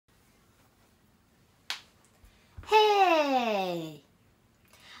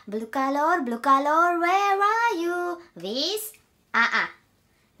blue color, where are you? This,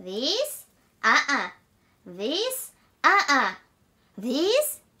 this, this,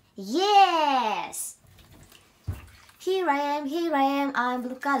 this, yes. Here I am, I'm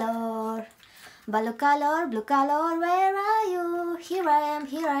blue color. Blue color, where are you? Here I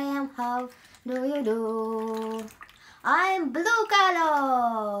am, how do you do? I'm blue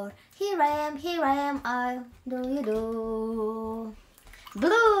color. Here I am, how do you do?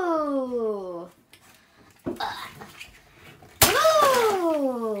 Blue.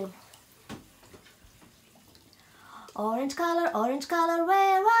 Blue. Orange color,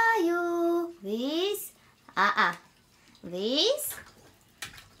 where are you? This, this,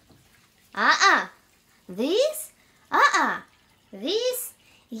 this, this,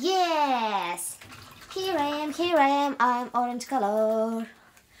 yes. Here I am, I'm orange color.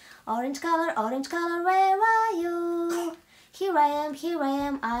 Orange color, where are you? Here I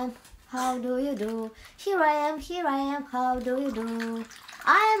am, I'm, how do you do? Here I am, how do you do?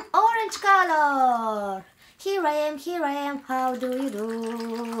 I'm orange color. Here I am, how do you do?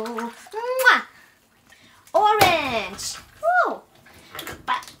 Mwah! Orange. Oh!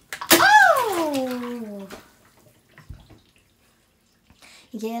 Oh!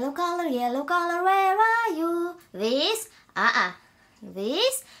 Yellow color, where are you? This,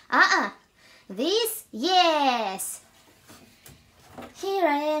 this, this, yes. Here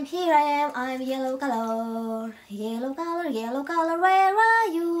I am, I'm yellow color. Yellow color, where are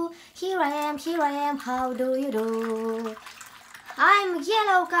you? Here I am, how do you do? I'm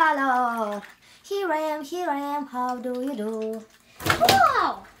yellow color. Here I am, how do you do?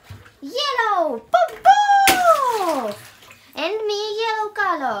 Wow! Yellow! Pop! And me yellow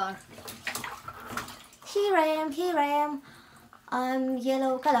color. Here I am, I'm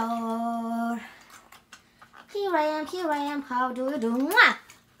yellow color. Here I am, how do you do? Mwah!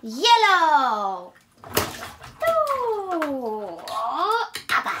 Yellow! Oh,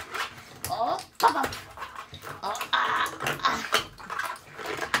 abba. Oh, papa. Oh,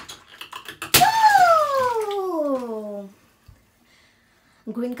 Oh!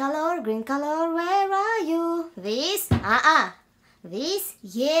 Green color, where are you? This, this,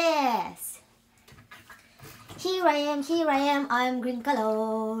 yes. Here I am, I'm green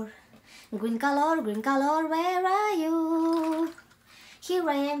color. Green color, where are you? Here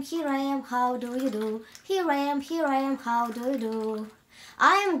I am, how do you do? Here I am, how do you do?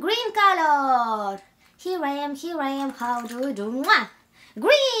 I'm green color. Here I am, how do you do? Mwah!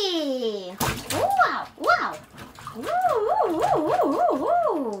 Green! Wow, wow! Ooh, ooh, ooh,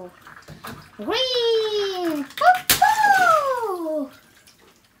 ooh. Green! Woo-hoo!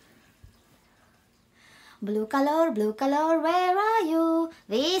 Blue color, where are you?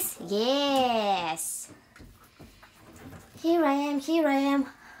 This, yes. Here I am,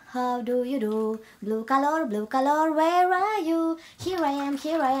 how do you do? Blue color, where are you? Here I am,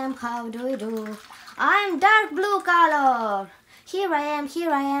 how do you do? I'm dark blue color. Here I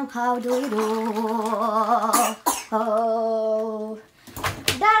am, how do you do? Oh,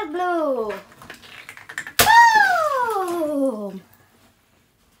 dark blue.